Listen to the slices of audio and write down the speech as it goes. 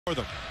for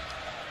them.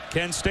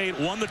 Kent State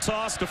won the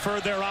toss,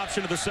 deferred their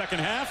option to the second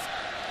half.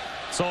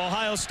 So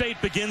Ohio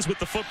State begins with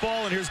the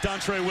football, and here's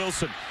Dontre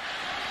Wilson.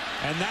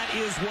 And that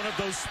is one of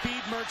those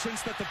speed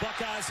merchants that the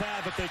Buckeyes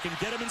have if they can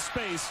get him in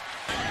space.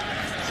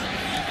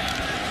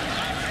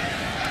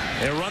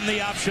 They run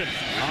the option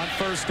on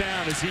first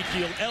down.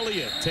 Ezekiel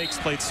Elliott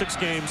played 6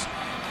 games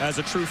as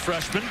a true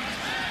freshman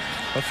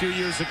a few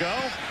years ago.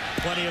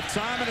 Plenty of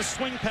time and a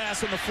swing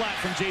pass in the flat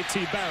from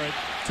J.T. Barrett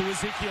to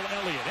Ezekiel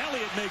Elliott.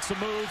 Elliott makes a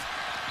move,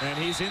 and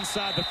he's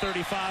inside the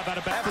 35 out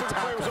of bounds. After the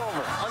play was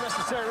over,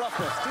 unnecessary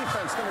roughness.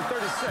 Defense, number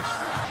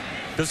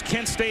 36. Does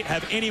Kent State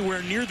have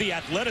anywhere near the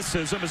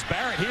athleticism as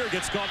Barrett here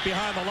gets caught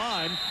behind the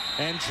line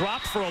and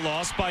dropped for a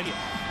loss by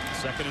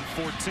 2nd and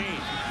 14.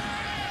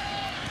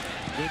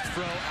 Good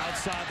throw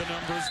outside the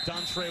numbers.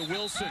 Dontre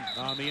Wilson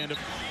on the end of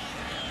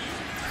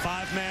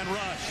 5-man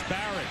rush.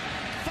 Barrett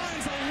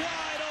finds a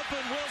wide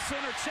open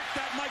Wilson, or check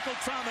that Michael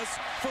Thomas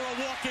for a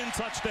walk-in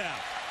touchdown.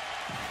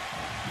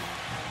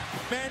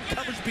 Man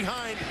coverage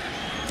behind,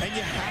 and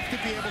you have to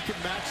be able to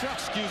match up.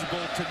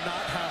 Excusable to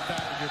not have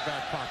that in your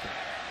back pocket,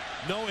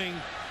 knowing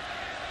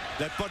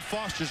that Bud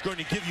Foster is going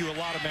to give you a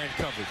lot of man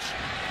coverage.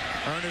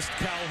 Ernest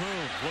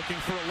Calhoun looking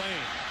for a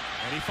lane,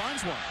 and he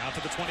finds one out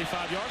to the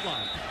 25-yard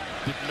line.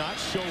 Did not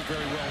show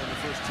very well in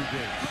the first 2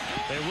 games.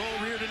 They roll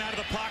Reardon out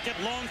of the pocket,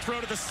 long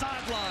throw to the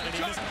sideline, and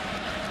he missed.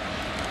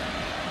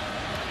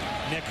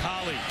 Nick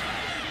Holley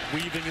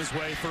weaving his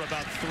way for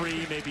about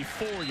 3, maybe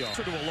 4 yards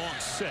to a long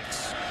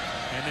 6.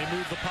 And they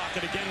move the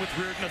pocket again with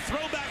Reardon. A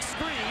throwback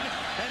screen,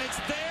 and it's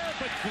there,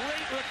 but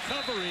great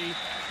recovery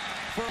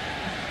for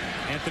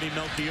Anthony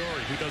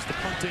Melchiori, who does the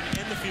punting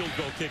and the field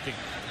goal kicking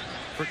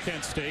for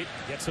Kent State.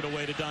 Gets it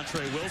away to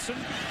Dontre Wilson.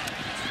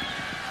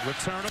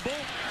 Returnable.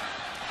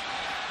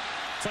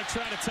 It's like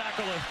trying to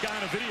tackle a guy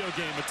in a video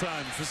game at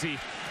times. As he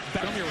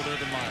back here with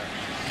Urban Meyer.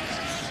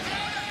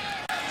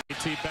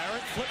 J.T.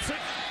 Barrett flips it.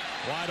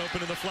 Wide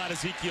open in the flat,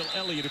 Ezekiel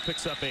Elliott, who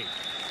picks up 8.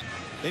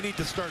 They need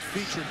to start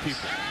featuring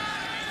people.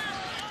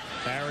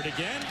 Barrett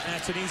again.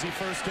 That's an easy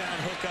first down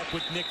hookup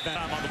with Nick Van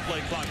Am on the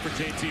play clock for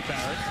J.T.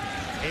 Barrett.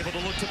 Able to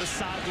look to the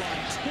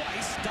sideline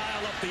twice,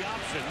 dial up the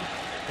option,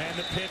 and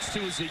the pitch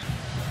to Ezekiel.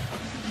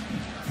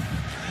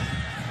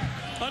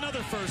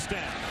 Another first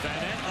down.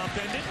 Van Am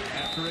upended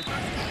after it.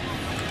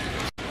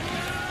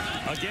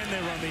 Again,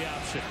 they run the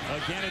option.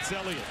 Again, it's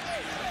Elliott.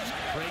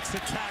 Breaks a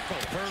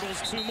tackle.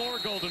 Hurdles 2 more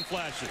golden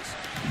flashes.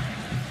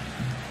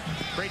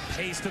 Great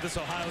pace to this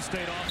Ohio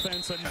State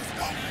offense. And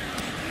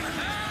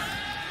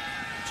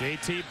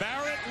J.T.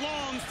 Barrett,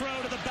 long throw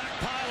to the back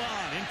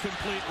pylon.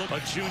 Incomplete. Look,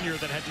 a junior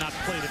that had not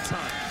played a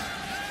ton.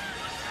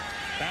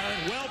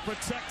 Barrett well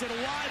protected,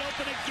 wide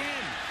open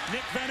again.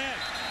 Nick Van Am,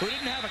 who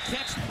didn't have a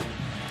catch.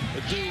 A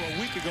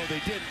week ago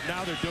they did.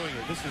 Now they're doing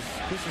it. This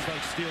is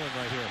like stealing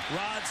right here.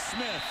 Rod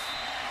Smith,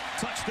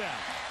 touchdown.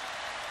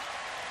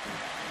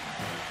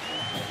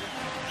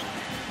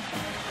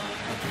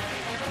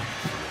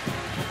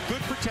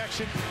 Good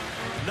protection.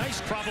 Nice,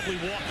 probably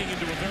walking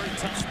into a very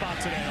tough spot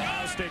today.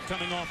 Ohio State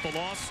coming off the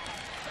loss.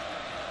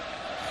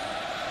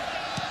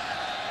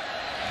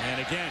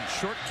 And again,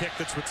 short kick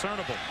that's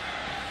returnable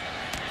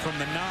from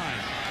the 9.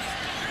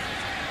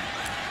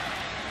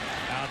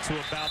 Out to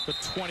about the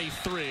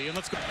 23. And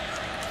let's go.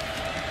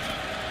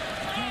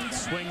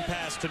 Swing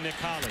pass to Nick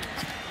Holley.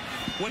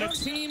 When a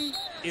team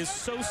is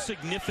so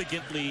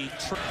significantly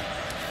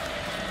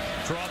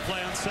draw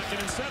play on 2nd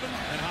and 7,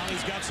 and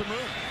Holley's got some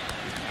room.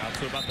 Out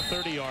to about the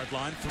 30-yard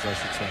line.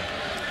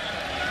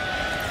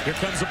 Here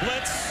comes a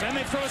blitz, and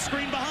they throw a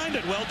screen behind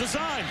it. Well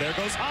designed. There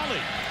goes Holley.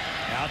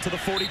 Out to the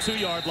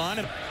 42-yard line.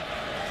 And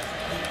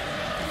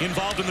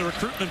involved in the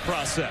recruitment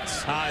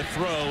process. High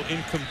throw,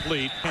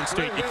 incomplete. Kent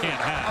State you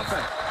can't have.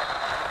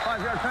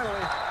 5-yard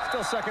penalty.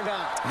 Still 2nd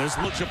down. And there's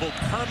eligible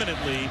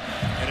permanently,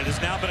 and it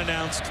has now been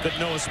announced that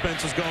Noah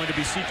Spence is going to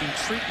be seeking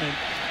treatment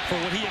for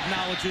what he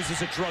acknowledges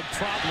is a drug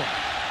problem.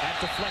 That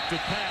deflected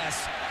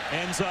pass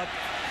ends up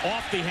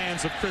off the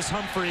hands of Chris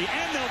Humphrey,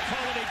 and they'll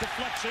call it a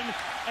deflection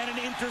and an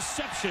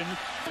interception.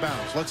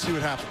 Bounds. Let's see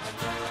what happens.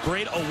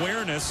 Great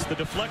awareness. The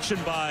deflection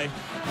by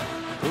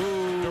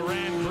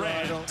Duran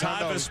Grant.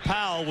 Tyvis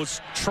Powell was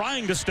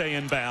trying to stay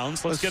in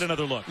bounds. Let's get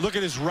another look. Look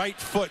at his right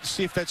foot.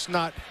 See if that's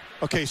not.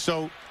 Okay,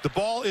 so the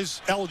ball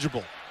is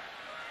eligible.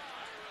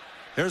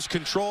 There's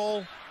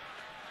control.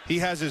 He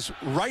has his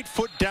right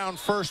foot down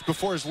first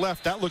before his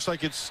left. That looks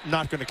like it's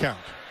not going to count.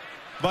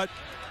 But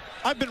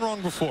I've been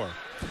wrong before.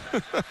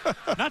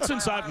 Not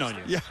since I've known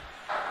you. Yeah.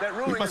 That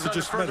ruling we must have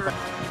just further.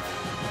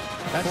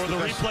 For the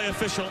replay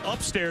official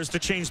upstairs to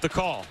change the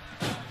call.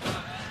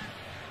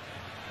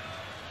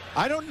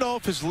 I don't know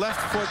if his left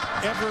foot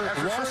ever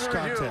lost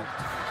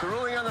contact. The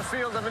ruling on the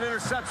field of an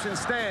interception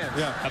stands.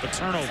 Yeah. Have a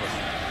turnover.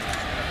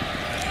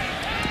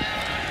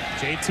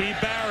 J.T.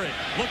 Barrett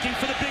looking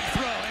for the big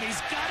throw, and he's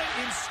got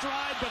it in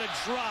stride, but a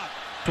drop.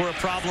 For a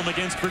problem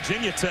against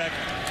Virginia Tech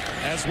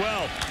as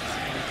well.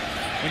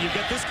 When you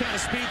get this kind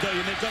of speed, though,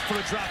 you make up for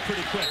a drop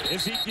pretty quick.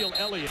 Ezekiel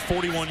Elliott,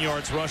 41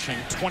 yards rushing,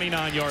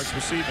 29 yards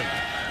receiving.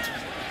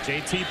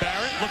 J.T.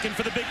 Barrett looking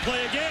for the big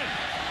play again.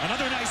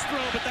 Another nice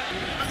throw, but that...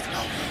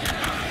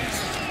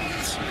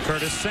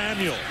 Curtis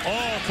Samuel,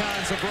 all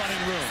kinds of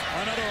running room.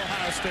 Another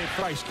Ohio State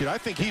Price kid. I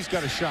think he's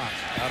got a shot.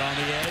 out on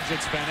the edge.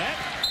 It's Bennett.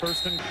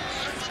 First and...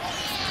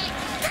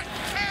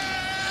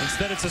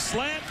 Instead, it's a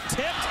slant,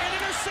 tipped and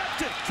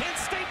intercepted. Kent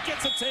State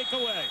gets a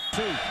takeaway.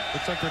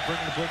 Looks like they're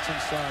bringing the blitz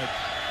inside.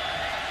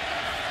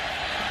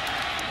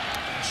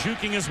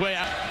 Juking his way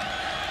out.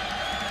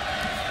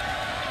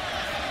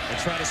 They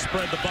try to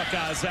spread the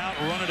Buckeyes out,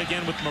 run it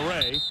again with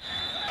Murray.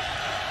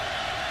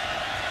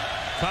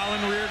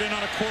 Colin Reardon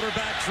on a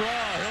quarterback draw.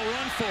 He'll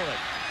run for it.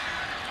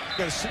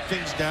 Got to sit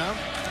things down.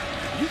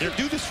 You can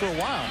do this for a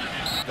while.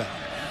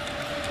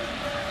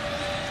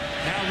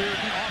 Now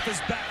Reardon off his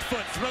back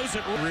foot, throws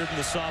it. Reardon,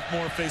 the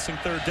sophomore, facing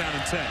 3rd down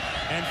and 10.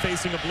 And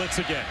facing a blitz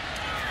again.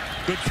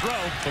 Good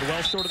throw, but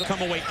well short of the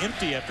come away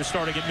empty after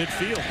starting at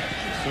midfield.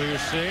 So you're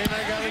saying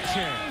I got a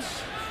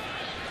chance?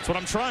 That's what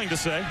I'm trying to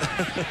say.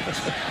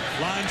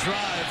 Line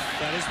drive,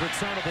 that is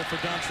returnable for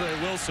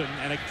Dontre Wilson.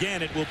 And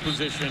again, it will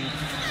position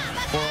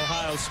for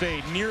Ohio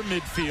State near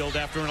midfield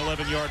after an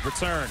 11-yard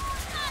return.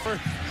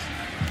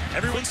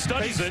 Everyone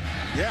studies it.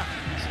 Yeah.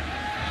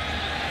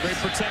 Great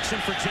protection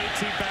for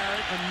J.T.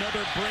 Barrett.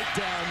 Another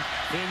breakdown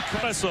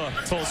in... I saw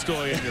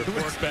Tolstoy in your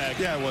work bag.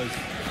 Yeah, it was.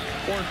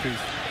 Orange piece.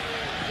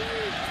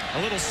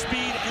 A little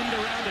speed end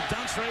around to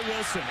Dontre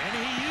Wilson,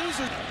 and he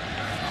uses...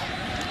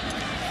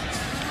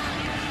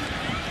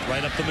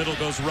 Right up the middle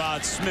goes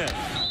Rod Smith.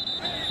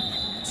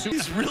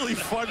 He's really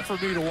fun for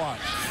me to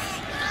watch.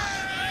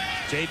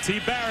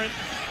 J.T. Barrett,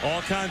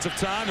 all kinds of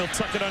time. He'll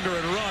tuck it under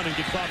and run and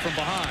get caught from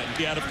behind.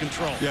 Be out of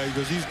control. Yeah, he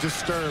goes, he's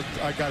disturbed.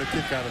 I got a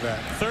kick out of that.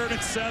 3rd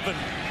and 7.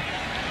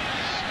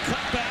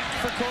 Cut back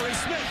for Corey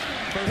Smith.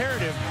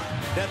 Imperative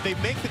that they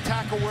make the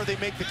tackle where they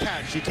make the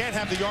catch. You can't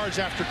have the yards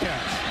after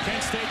catch.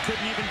 Kent State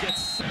couldn't even get...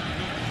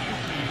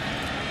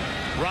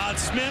 Rod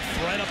Smith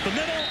right up the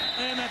middle,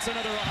 and that's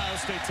another Ohio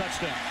State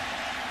touchdown.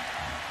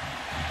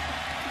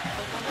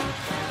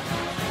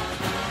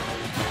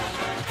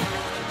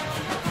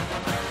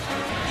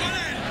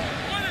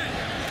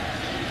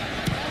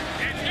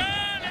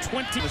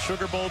 The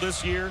Sugar Bowl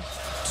this year,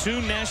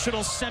 2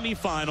 national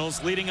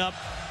semifinals leading up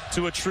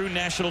to a true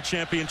national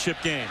championship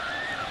game.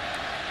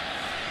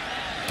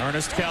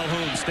 Ernest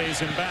Calhoun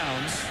stays in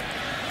bounds.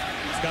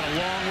 He's got a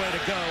long way to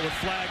go with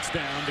flags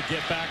down to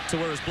get back to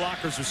where his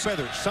blockers are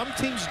feathered. Some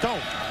teams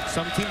don't.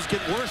 Some teams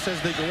get worse as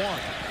they go on.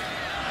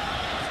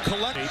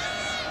 Collect.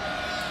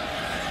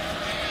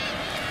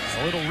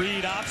 A little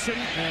read option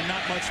and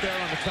not much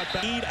there on the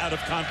cutback. Lead out of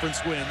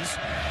conference wins.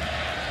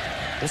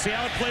 We'll see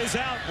how it plays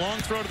out. Long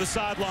throw to the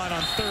sideline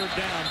on 3rd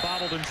down.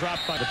 Bottled and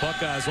dropped by the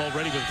Buckeyes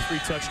already with a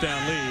 3-touchdown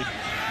lead.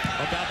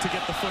 About to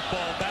get the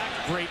football back.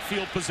 Great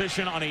field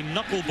position on a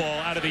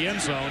knuckleball out of the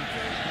end zone.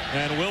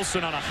 And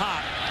Wilson on a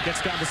hop gets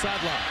down the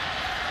sideline.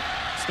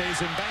 Stays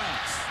in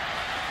bounds.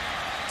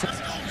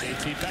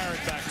 J.T.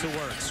 Barrett back to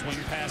work. Swing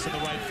pass in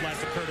the right flat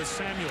to Curtis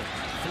Samuel.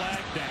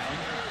 Flag down.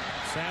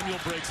 Samuel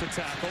breaks a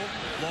tackle.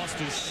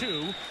 Lost his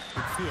shoe.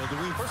 Field.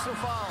 We've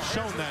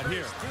shown that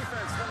here.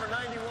 Defense number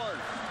 91.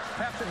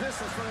 Half the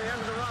distance from the end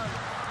of the run.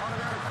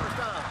 Automatic 1st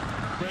down.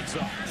 Red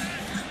zone.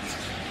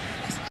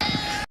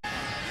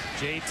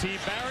 J.T.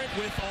 Barrett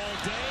with all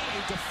day.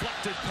 A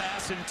deflected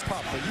pass in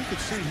Tough, but you can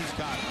see he's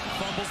got it.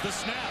 Fumbles the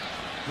snap.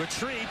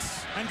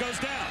 Retreats and goes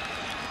down.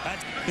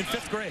 That's in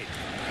 5th grade.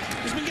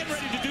 He's been getting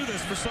ready to do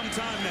this for some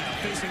time now.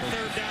 Facing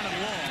 3rd down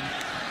and long.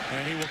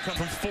 And he will come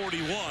from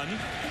 41.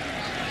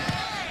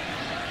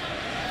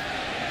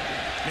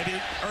 Maybe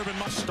Urban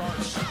Meyer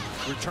starts,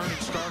 returning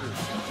starters.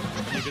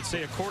 You could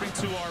say, according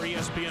to our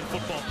ESPN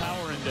Football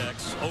Power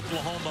Index,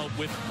 Oklahoma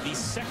with the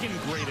 2nd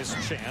greatest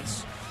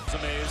chance.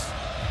 Amazed.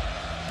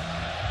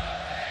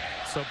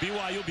 So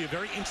BYU will be a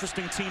very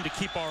interesting team to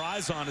keep our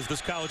eyes on as this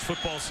college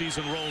football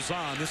season rolls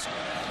on. And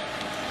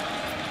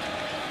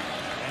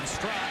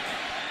Strock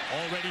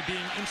already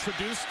being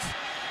introduced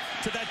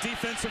to that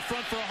defensive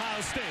front for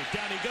Ohio State.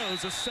 Down he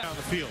goes, Down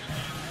the field.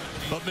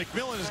 But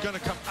McMillan is going to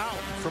come out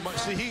from...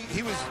 See,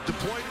 he was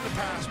deployed in the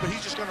pass, but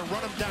he's just going to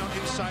run him down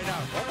inside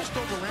out. Almost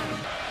overran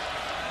him.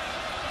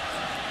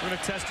 We're going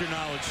to test your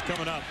knowledge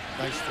coming up.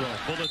 Nice throw.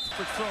 Bullet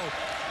for throw.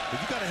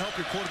 But you got to help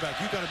your quarterback.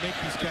 You got to make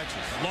these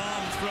catches.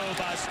 Long throw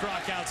by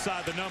Strock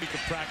outside the number. He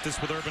could practice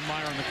with Urban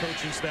Meyer and the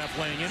coaching staff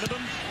laying into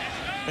them.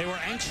 They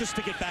were anxious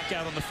to get back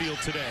out on the field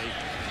today.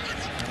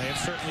 And they have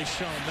certainly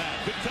shown that.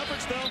 Good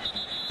coverage, though.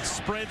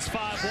 Spreads 5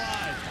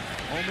 wide.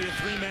 Only a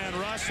 3-man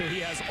rush, so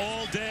he has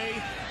all day,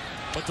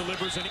 but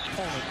delivers an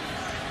opponent.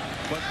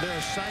 But their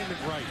assignment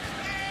right.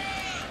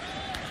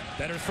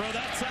 Better throw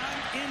that time.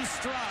 In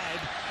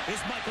stride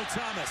is Michael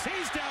Thomas.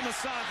 He's down the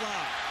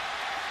sideline.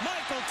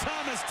 Michael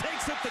Thomas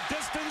takes it the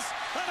distance.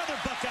 Another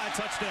Buckeye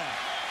touchdown.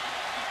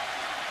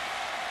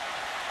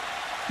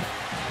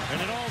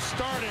 And it all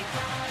started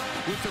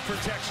with the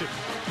protection.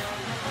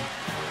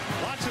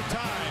 Lots of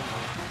time.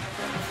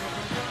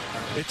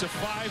 It's a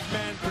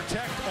 5-man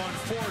protect on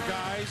 4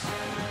 guys.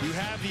 You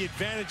have the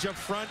advantage up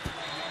front.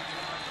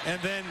 And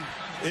then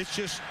it's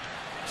just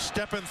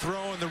step and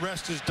throw, and the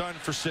rest is done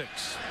for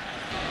 6.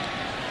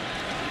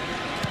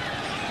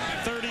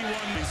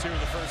 He's here in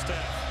the first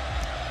half.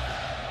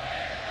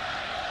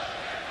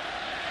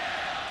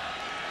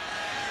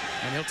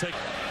 And he'll take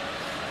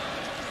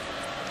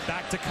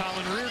back to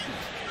Colin Reardon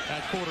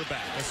at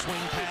quarterback. A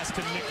swing pass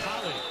to Nick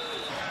Holley.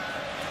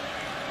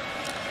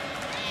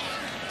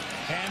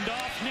 Hand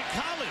off Nick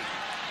Holley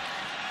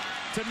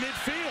to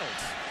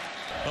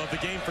midfield of the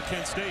game for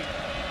Kent State.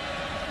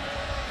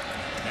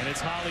 And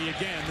it's Holley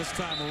again, this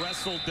time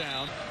wrestled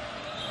down.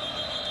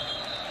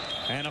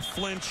 And a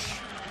flinch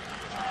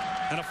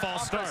and a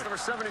false start. Number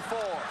 74.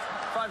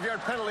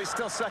 5-yard penalty,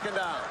 still second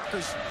down.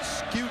 It's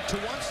skewed to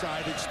one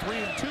side. It's 3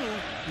 and 2.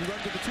 You run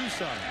to the 2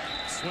 side.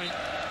 Swing.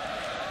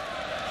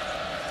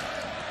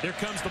 Here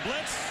comes the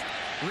blitz.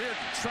 Reardon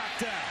tracked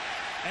down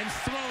and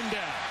thrown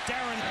down.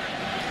 Darren.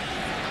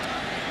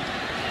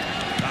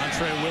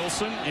 Dontre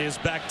Wilson is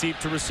back deep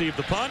to receive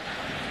the punt.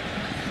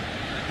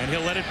 And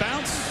he'll let it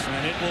bounce,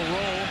 and it will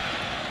roll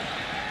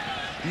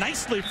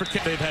nicely for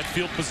Kent. They've had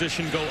field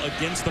position go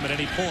against them at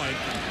any point,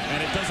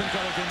 and it doesn't go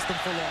against them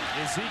for long.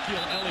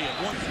 Ezekiel Elliott.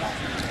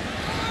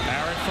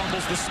 Barrett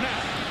fumbles the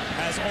snap.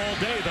 Has all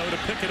day, though, to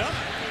pick it up,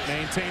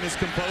 maintain his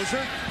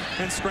composure,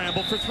 and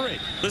scramble for 3.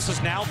 This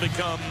has now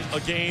become a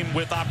game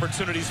with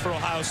opportunities for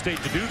Ohio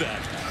State to do that.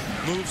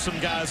 Move some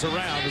guys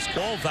around. It's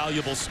all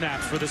valuable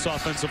snaps for this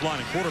offensive line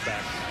and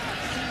quarterback.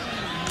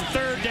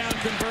 Third down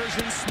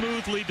conversion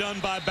smoothly done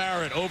by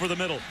Barrett over the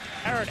middle.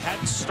 Barrett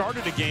hadn't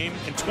started a game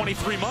in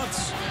 23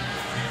 months.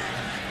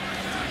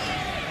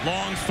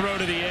 Long throw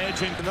to the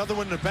edge. And another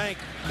one in the bank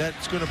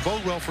that's going to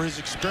bode well for his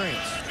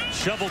experience.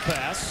 Shovel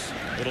pass.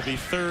 It'll be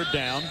third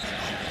down.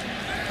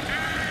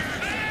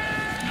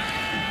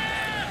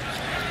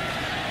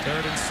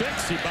 3rd and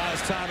 6. He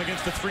buys time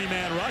against the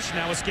 3-man rush.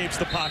 Now escapes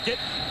the pocket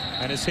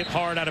and is hit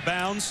hard out of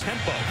bounds.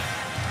 Tempo.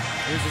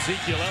 Here's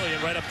Ezekiel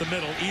Elliott right up the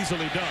middle.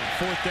 Easily done.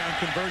 4th down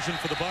conversion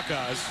for the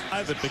Buckeyes.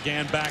 That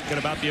began back at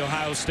about the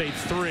Ohio State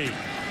 3.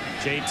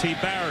 J.T.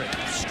 Barrett.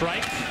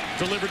 Strike.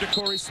 Delivered to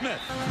Corey Smith.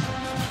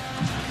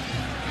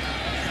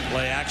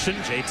 Play action.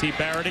 J.T.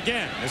 Barrett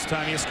again. This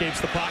time he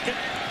escapes the pocket.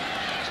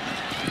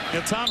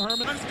 And Tom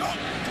Herman.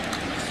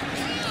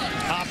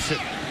 Option.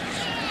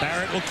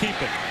 Barrett will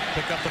keep it.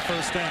 Pick up the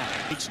first down.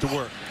 Needs to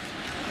work.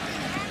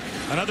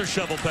 Another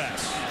shovel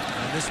pass.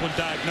 And this one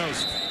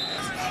diagnosed.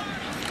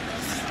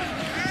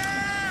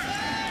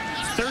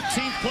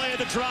 13th play of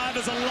the drive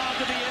is a lob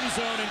to the end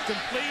zone and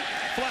complete.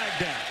 Flag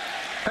down.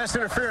 Pass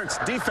interference,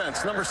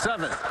 defense, number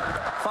 7.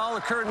 Foul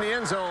occurred in the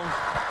end zone.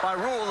 By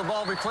rule, the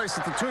ball will be placed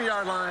at the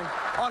 2-yard line.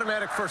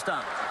 Automatic first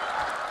down.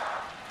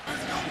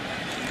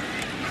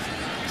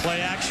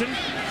 Play action.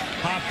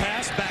 Hop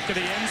pass back of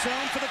the end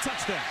zone for the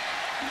touchdown.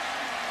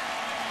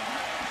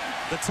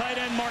 The tight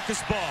end,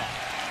 Marcus Baugh.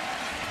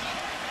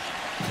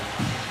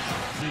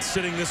 And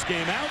sitting this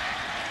game out.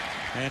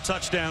 And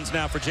touchdowns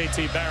now for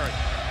J.T. Barrett.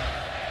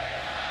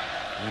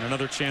 And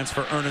another chance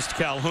for Ernest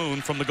Calhoun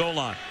from the goal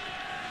line.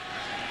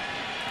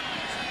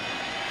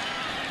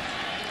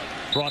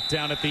 Brought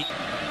down at the...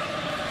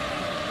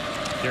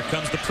 Here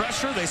comes the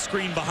pressure. They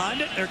screen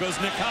behind it. There goes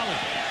Nick Holley.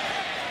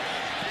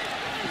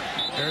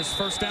 There's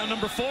first down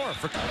number 4.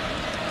 For...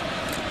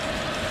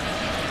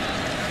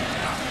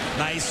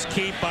 Nice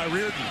keep by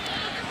Reardon.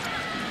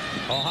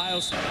 Ohio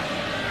State.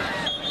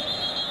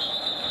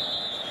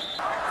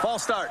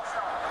 False start.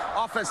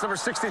 Offense number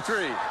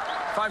 63.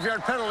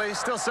 5-yard penalty,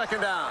 still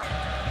second down.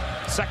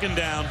 Second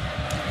down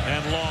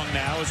and long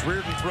now as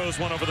Reardon throws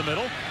one over the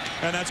middle,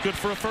 and that's good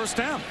for a first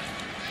down.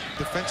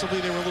 Defensively,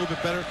 they were a little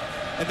bit better,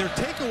 and their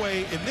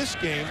takeaway in this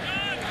game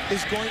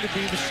is going to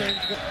be the same.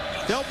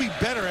 They'll be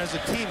better as a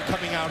team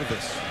coming out of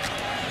this.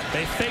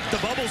 They fake the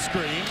bubble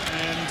screen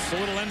and a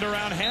little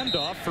end-around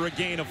handoff for a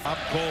gain of... Bob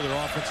Cole,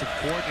 their offensive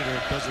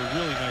coordinator, does a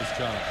really nice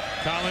job.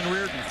 Colin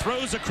Reardon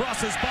throws across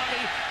his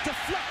body,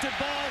 deflected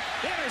ball,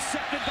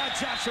 intercepted by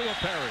Joshua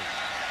Perry.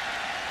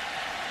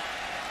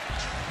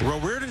 Well,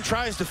 Reardon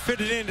tries to fit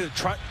it into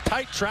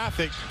tight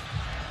traffic.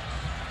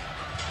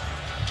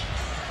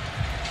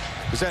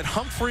 Is that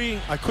Humphrey?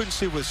 I couldn't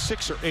see if it was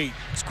 6 or 8.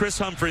 It's Chris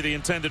Humphrey, the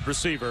intended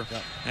receiver.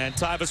 Yep. And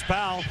Tyvis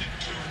Powell.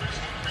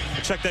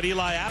 Check that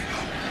Eli app.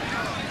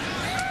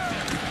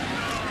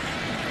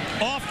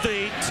 Off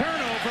the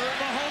turnover,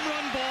 the home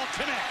run ball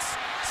connects.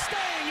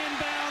 Staying in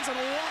bounds and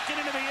walking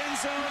into the end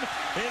zone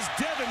is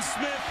Devin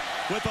Smith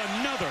with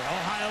another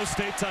Ohio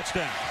State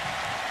touchdown.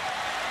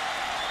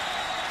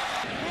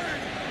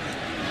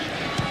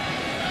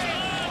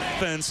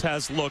 Offense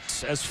has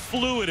looked as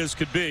fluid as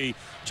could be.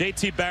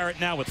 J.T.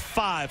 Barrett now with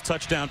 5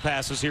 touchdown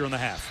passes here in the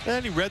half.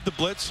 And he read the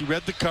blitz, he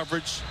read the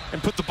coverage,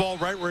 and put the ball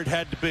right where it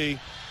had to be.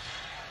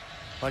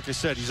 Like I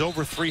said, he's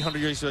over 300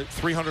 yards,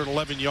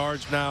 311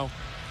 yards now.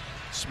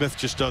 Smith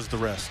just does the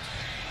rest.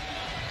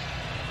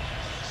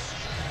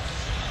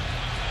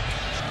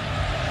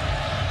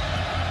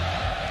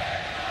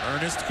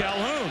 Ernest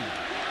Calhoun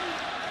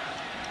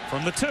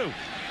from the 2.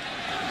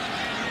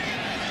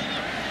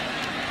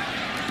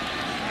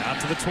 Out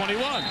to the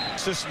 21.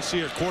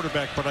 Consistency at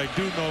quarterback, but I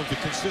do know the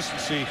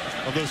consistency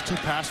of those 2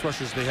 pass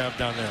rushers they have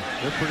down there.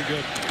 They're pretty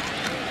good.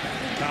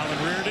 Colin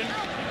Reardon.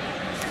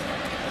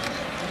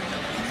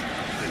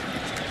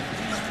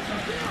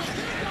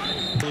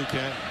 Blue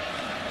can.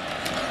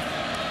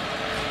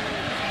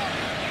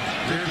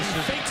 Reardon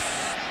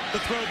fakes the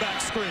throwback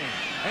screen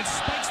and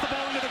spikes the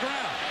ball into the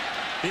ground.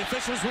 The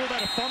officials ruled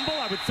out a fumble.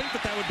 I would think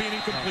that would be an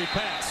incomplete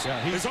pass. Yeah,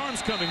 his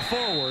arm's coming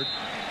forward.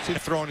 See the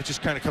throw, and it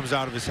just kind of comes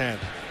out of his hand.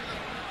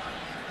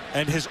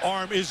 And his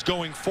arm is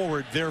going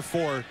forward,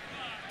 therefore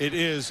it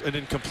is an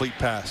incomplete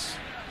pass.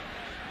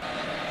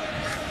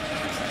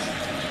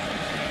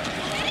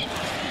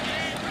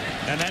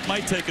 And that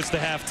might take us to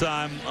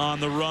halftime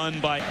on the run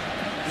by,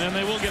 and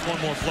they will get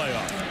one more play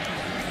off.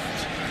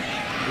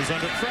 He's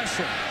under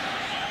pressure.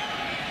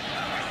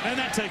 And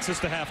that takes us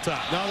to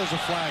halftime. Now there's a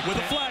flag. With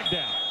a flag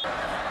down.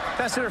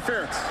 Pass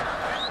interference.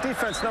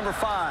 Defense number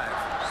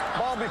 5.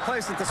 Ball be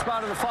placed at the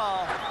spot of the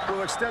foul.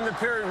 Will extend the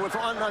period with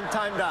one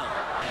untimed down.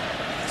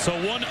 So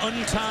one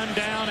untimed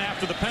down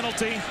after the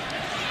penalty.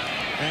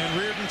 And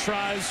Reardon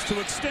tries to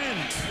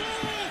extend.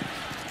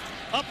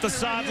 Up the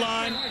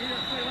sideline.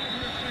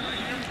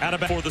 Out of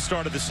before the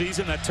start of the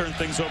season, that turned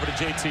things over to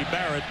J.T.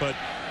 Barrett, but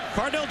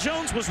Cardale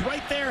Jones was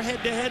right there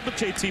head-to-head with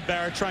J.T.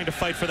 Barrett trying to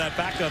fight for that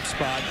backup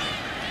spot.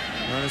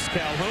 Ernest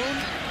Calhoun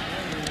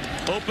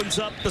opens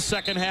up the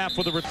second half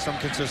with some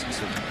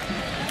consistency.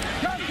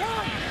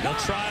 They'll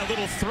try a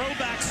little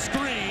throwback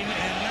screen,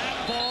 and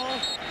that ball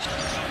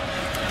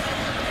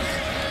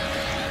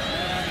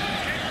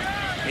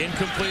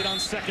incomplete on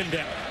second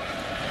down.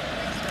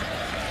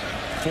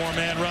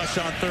 Four-man rush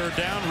on third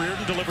down.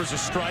 Reardon delivers a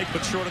strike,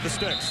 but short of the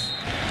sticks.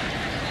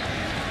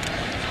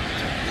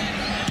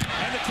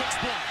 And the kick's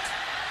blocked.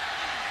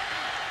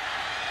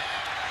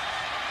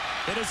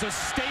 It is a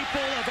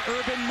staple of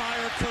Urban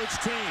Meyer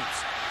coach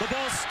teams. The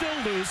ball's still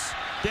loose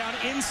down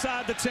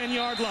inside the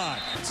 10-yard line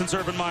since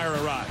Urban Meyer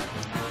arrived.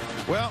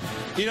 Well,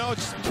 you know,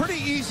 it's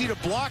pretty easy to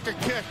block a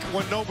kick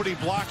when nobody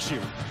blocks you.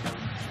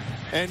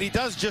 And he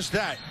does just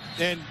that.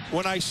 And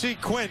when I see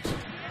Quint,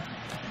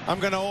 I'm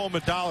going to owe him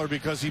 $1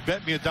 because he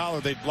bet me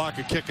 $1 they'd block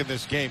a kick in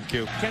this game,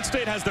 Q. Kent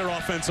State has their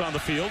offense on the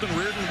field, and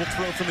Reardon will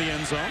throw from the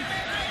end zone.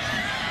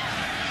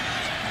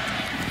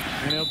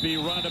 And he'll be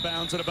run out of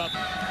bounds at about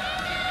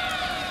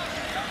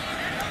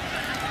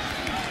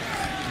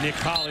Nick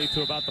Holley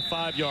to about the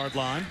 5-yard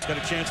line. He's got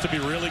a chance to be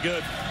really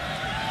good.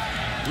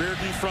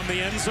 Reardon from the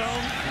end zone,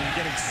 and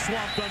getting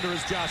swamped under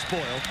is Josh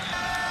Boyle.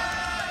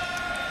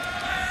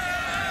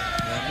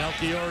 And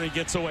Melchiori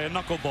gets away a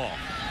knuckleball.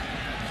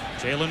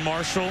 Jalen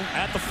Marshall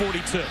at the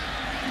 42.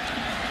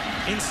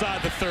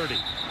 Inside the 30.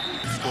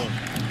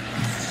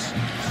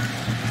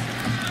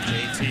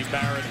 J.T.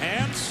 Barrett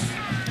hands.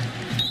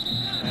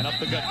 And up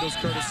the gut goes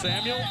Curtis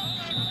Samuel.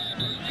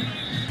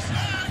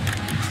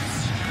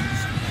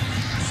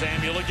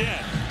 Samuel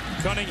again.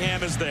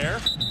 Cunningham is there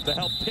to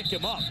help pick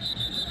him up.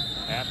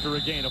 After a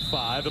gain of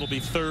 5, it'll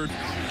be third.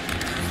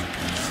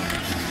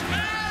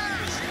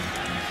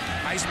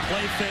 Nice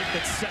play fake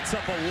that sets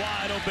up a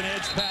wide open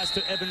edge pass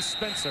to Evan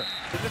Spencer.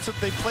 That's what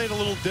they played a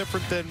little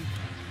different than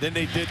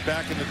they did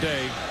back in the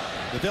day.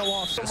 But they'll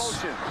offset.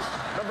 Motion.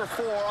 Number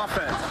 4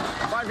 offense.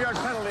 5-yard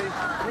penalty.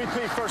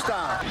 Repeat first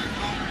down.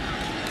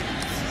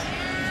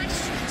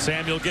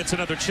 Samuel gets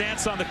another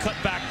chance on the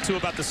cutback to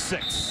about the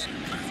 6.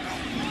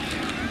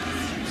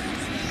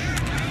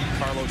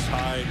 Carlos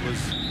Hyde was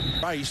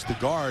Rice, the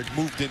guard,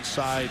 moved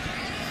inside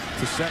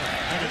to center.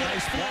 And a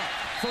nice block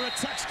for a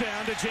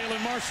touchdown to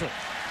Jalen Marshall.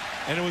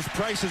 And it was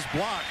Price's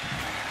block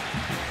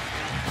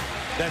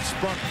that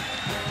sprung.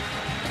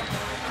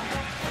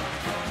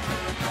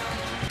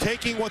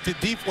 Taking what the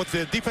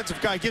defensive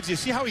guy gives you.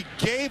 See how he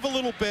gave a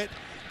little bit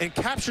and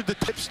captured the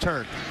tips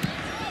turn.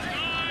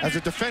 As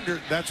a defender,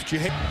 that's what you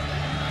hate.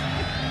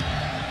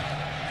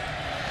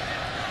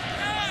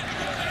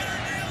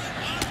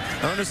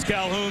 Ernest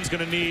Calhoun's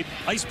going to need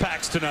ice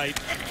packs tonight.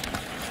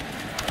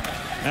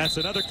 That's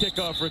another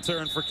kickoff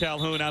return for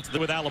Calhoun out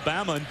with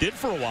Alabama, and did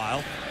for a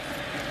while.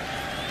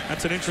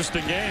 That's an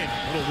interesting game.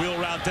 A little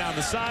wheel route down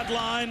the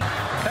sideline.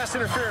 Pass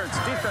interference.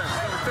 Defense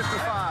number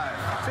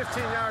 55.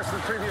 15 yards from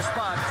the previous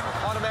spot.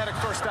 Automatic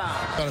first down.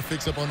 Got to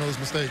fix up on those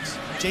mistakes.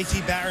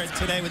 J.T. Barrett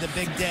today with a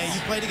big day. You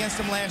played against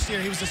him last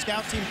year. He was a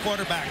scout team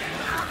quarterback.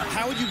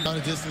 How would you... On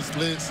the distance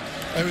splits,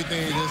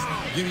 everything, just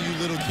giving you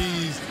little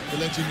keys to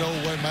let you know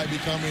what might be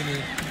coming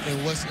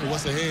and what's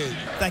ahead.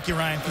 Thank you,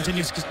 Ryan.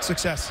 Continued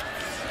success.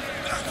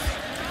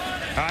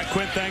 All right,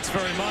 Quint, thanks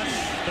very much.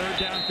 Third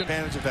down.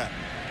 Advantage of that.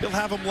 He'll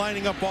have him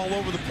lining up all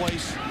over the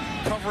place,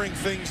 covering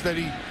things that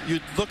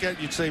you'd look at,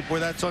 you'd say, boy,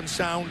 that's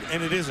unsound,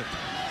 and it isn't.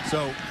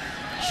 So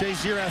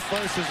Shazier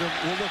athleticism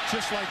will look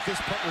just like this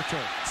punt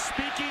return.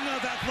 Speaking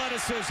of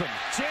athleticism,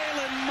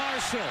 Jalen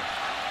Marshall.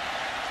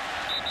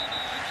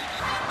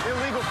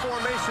 Illegal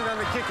formation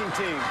on the kicking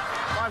team.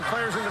 5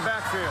 players in the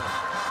backfield.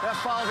 That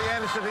foul be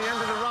added to the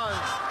end of the run.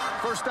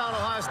 First down,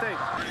 Ohio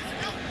State.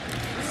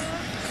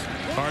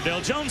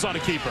 Cardale Jones on a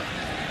keeper.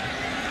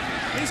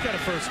 He's got a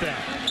first down.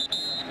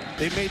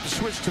 They made the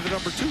switch to the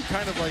number 2,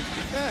 kind of like,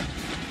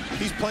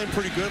 he's playing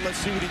pretty good. Let's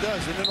see what he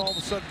does. And then all of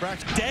a sudden,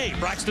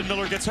 Braxton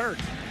Miller gets hurt.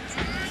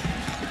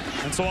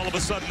 And so all of a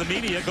sudden, the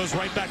media goes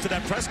right back to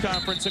that press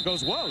conference and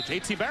goes, whoa,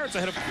 J.T. Barrett's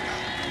ahead of...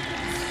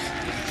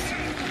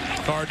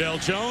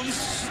 Cardale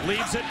Jones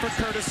Leaves it for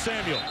Curtis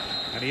Samuel.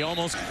 And he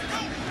almost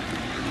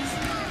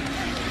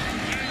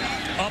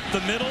up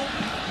the middle.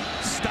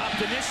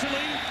 Stopped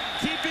initially.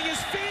 Keeping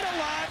his feet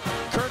alive.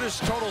 Curtis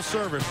total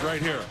service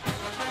right here.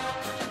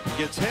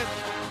 Gets hit.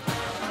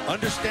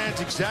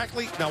 Understands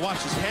exactly. Now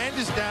watch, his hand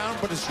is down,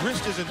 but his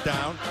wrist isn't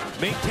down.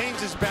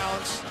 Maintains his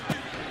balance.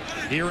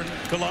 Here in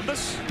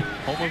Columbus,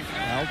 Home of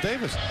Al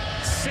Davis.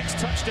 6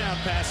 touchdown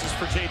passes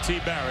for J.T.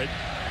 Barrett.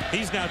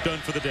 He's now done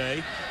for the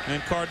day.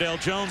 And Cardale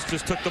Jones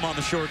just took them on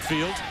the short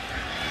field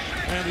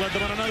and led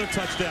them on another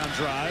touchdown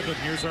drive. And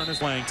here's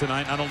Ernest Lang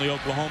tonight. Not only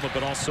Oklahoma,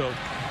 but also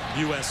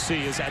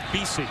USC is at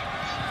BC.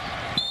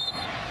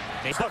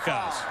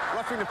 Buckeyes.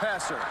 Roughing the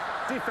passer.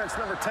 Defense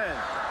number 10.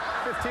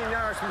 15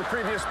 yards from the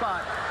previous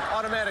spot.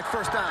 Automatic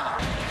first down.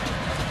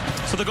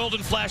 So the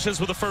Golden Flashes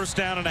with a first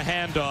down and a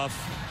handoff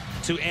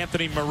to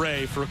Anthony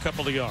Murray for a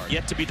couple of yards.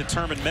 Yet to be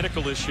determined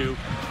medical issue,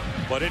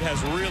 but it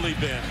has really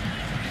been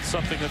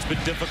something that's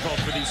been difficult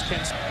for these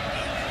Kents.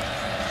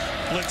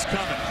 Blitz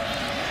coming.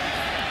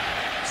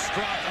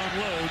 Strock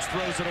unloads,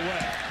 throws it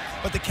away.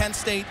 But the Kent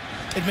State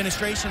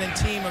administration and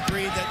team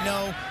agreed that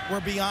no,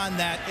 we're beyond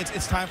that.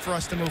 It's time for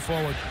us to move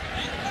forward.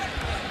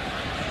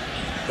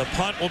 The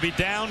punt will be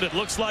downed, it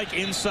looks like,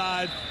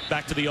 inside.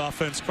 Back to the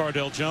offense,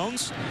 Cardale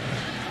Jones.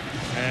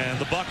 And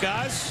the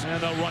Buckeyes,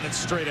 and they'll run it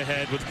straight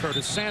ahead with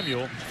Curtis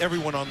Samuel.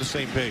 Everyone on the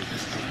same page.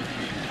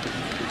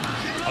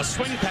 A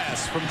swing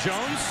pass from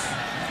Jones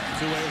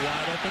to a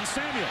wide open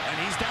Samuel, and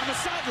he's down the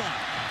sideline.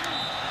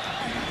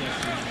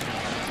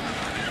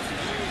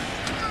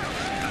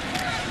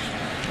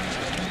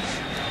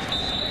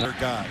 Their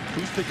guy.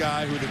 Who's the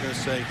guy who they're going to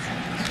say,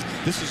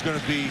 this is going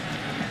to be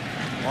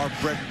our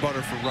bread and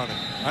butter for running?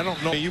 I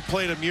don't know. You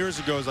played him years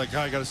ago. It's like,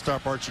 oh, I got to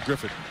stop Archie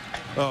Griffin.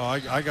 Oh,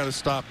 I got to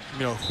stop,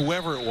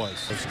 whoever it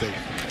was.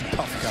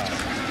 Tough guy.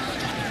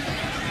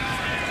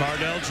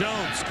 Cardale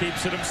Jones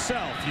keeps it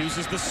himself,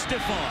 uses the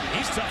stiff arm.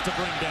 He's tough to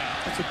bring down.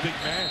 That's a big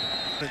man.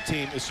 The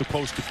team is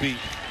supposed to beat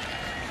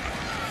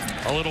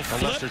a little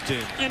flip, lesser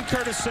team. And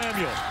Curtis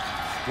Samuel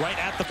right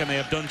at the, and they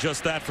have done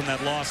just that from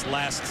that loss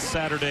last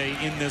Saturday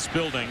in this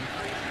building.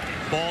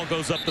 Ball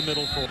goes up the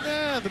middle for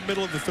the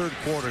middle of the third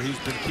quarter. He's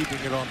been keeping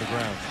it on the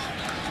ground.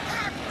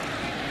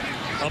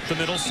 Up the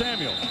middle,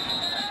 Samuel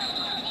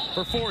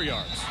for 4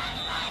 yards.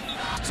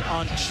 It's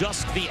on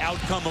just the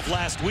outcome of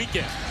last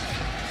weekend.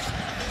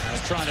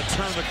 He's trying to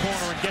turn the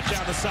corner and get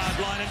down the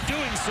sideline, and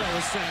doing so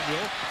is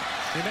Samuel.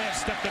 He may have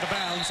stepped out of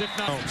bounds, if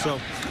not.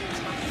 So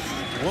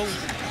we'll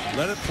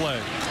let it play.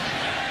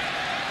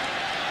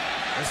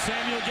 Does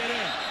Samuel get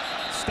in?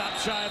 Stop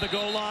shy of the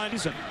goal line.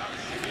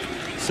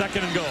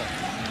 Second and goal.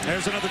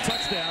 There's another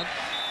touchdown.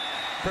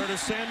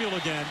 Curtis Samuel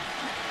again.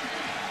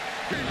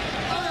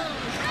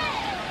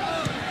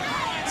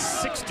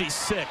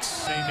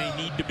 66. They may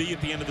need to be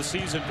at the end of the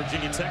season.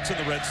 Virginia Tech's in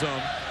the red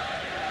zone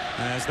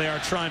as they are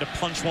trying to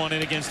punch one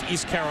in against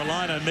East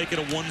Carolina and make it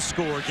a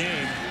one-score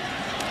game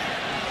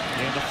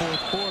in the fourth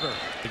quarter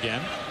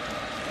again.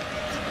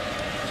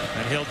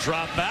 And he'll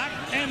drop back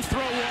and throw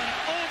one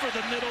over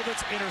the middle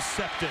that's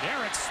intercepted.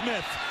 Eric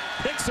Smith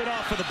picks it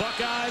off for the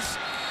Buckeyes.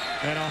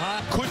 And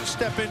Ohio couldn't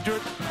step into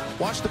it.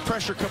 Watch the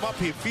pressure come up.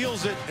 He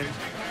feels it, and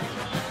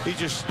he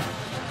just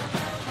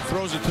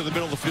throws it to the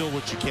middle of the field,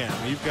 which you can.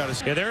 You've got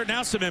to. Yeah, there are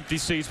now some empty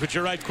seats, but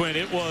you're right, Quinn.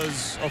 It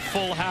was a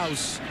full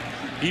house,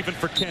 even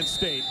for Kent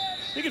State.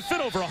 They could fit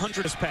over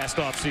 100 this past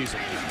offseason.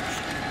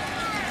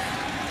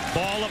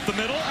 Ball up the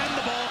middle, and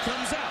the ball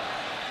comes out.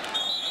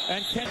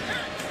 And Kent.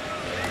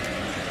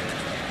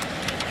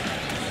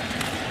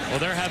 Well,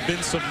 there have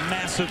been some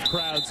massive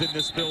crowds in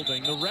this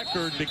building. The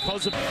record,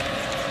 because of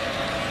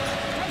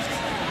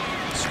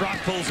Strock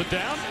pulls it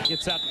down,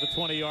 gets out to the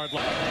 20-yard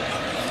line.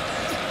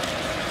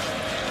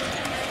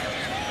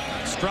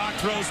 Strock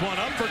throws one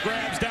up for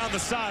grabs down the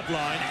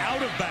sideline,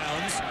 out of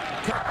bounds.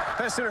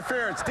 Pass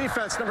interference,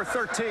 defense number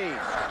 13.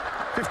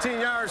 15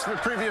 yards from the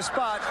previous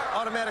spot,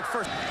 automatic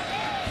first.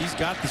 He's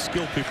got the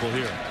skill people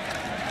here.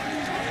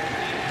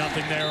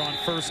 Nothing there on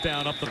first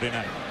down up the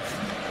net.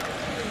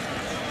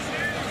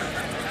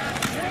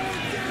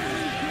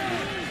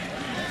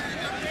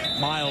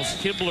 Miles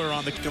Hibbler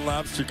on the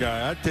lobster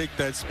guy. I'd take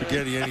that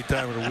spaghetti any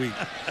time of the week.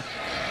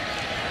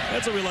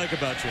 That's what we like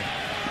about you.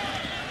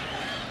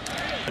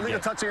 Illegal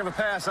touching of a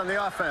pass on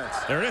the offense.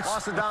 There it is.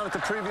 Lost it down at the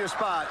previous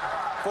spot.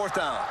 Fourth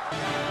down.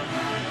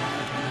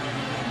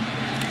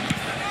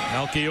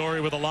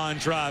 Melchiori with a line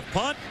drive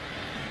punt.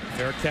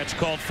 Fair catch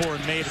called for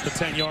and made at the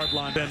 10-yard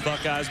line. Ben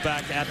Buckeyes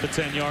back at the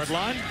 10-yard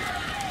line.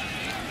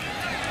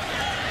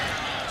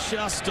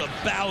 Just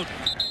about.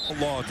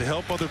 Law to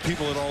help other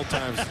people at all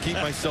times, to keep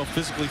myself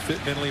physically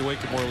fit, mentally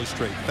awake, and morally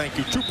straight. Thank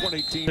you.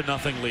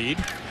 2.18 lead.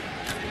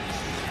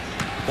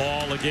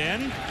 Ball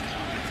again.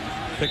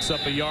 Picks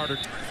up a yard or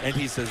two. And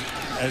he's as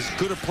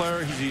good a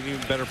player, he's an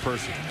even better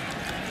person.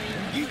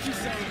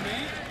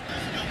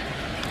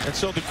 And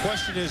so the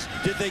question is,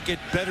 did they get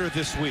better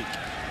this week?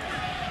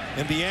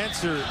 And the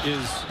answer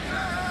is...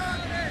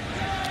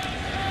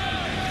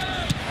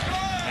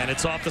 And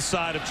it's off the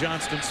side of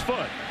Johnston's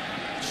foot.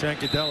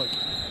 Shankadelic.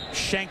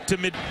 Shank to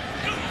mid.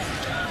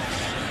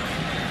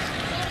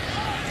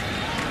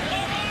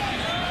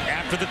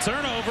 For the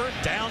turnover,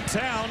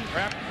 downtown.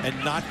 And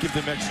not give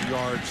them extra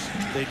yards.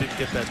 They didn't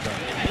get that done.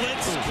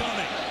 Blitz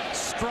coming.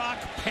 Strock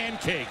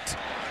pancaked.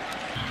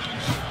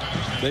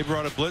 They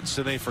brought a blitz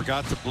and they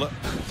forgot to block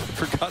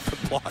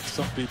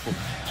some people.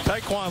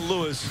 Tyquan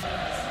Lewis.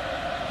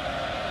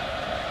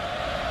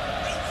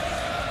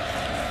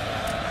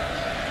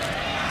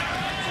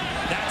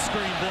 That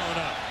screen blown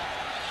up.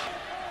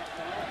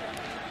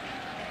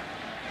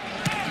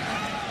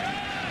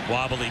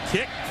 Wobbly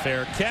kick,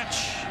 fair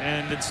catch,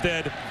 and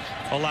instead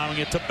allowing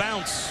it to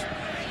bounce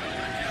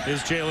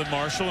is Jalen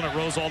Marshall, and it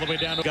rolls all the way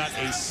down. Got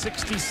a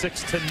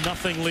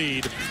 66-0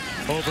 lead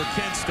over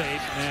Kent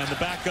State, and the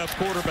backup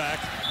quarterback,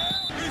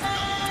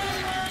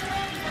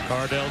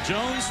 Cardell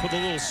Jones, with a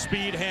little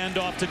speed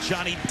handoff to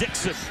Johnny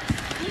Dixon,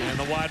 and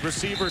the wide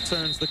receiver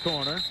turns the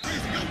corner.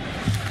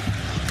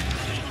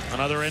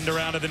 Another end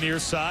around to the near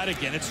side.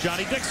 Again, it's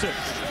Johnny Dixon.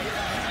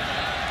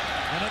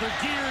 Another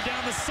gear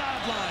down the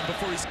sideline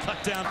before he's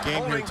cut down.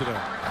 Game here today.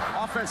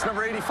 Offense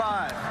number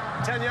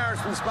 85. 10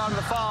 yards from the spot of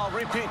the foul.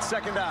 Repeat,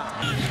 second down.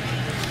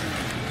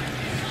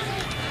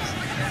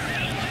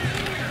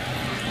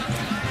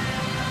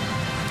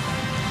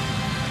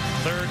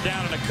 Third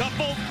down and a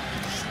couple.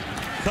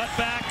 Cut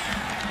back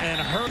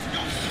and hurt.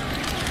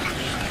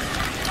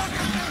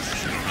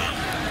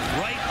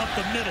 Right up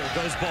the middle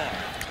goes ball.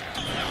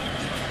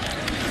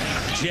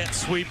 Jet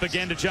sweep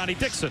again to Johnny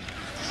Dixon.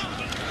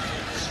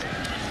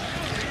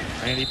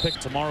 And he picked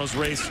tomorrow's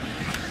race,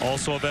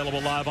 also available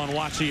live on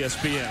Watch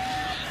ESPN.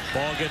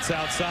 Ball gets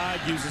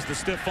outside, uses the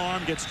stiff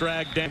arm, gets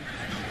dragged down.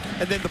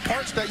 And then the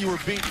parts that you were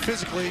beat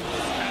physically,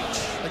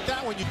 like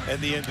that one,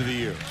 at the end of the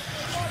year.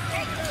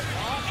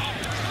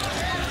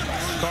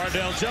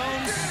 Cardell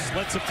Jones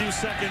lets a few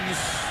seconds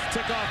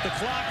tick off the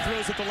clock,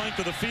 throws at the length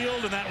of the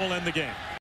field, and that will end the game.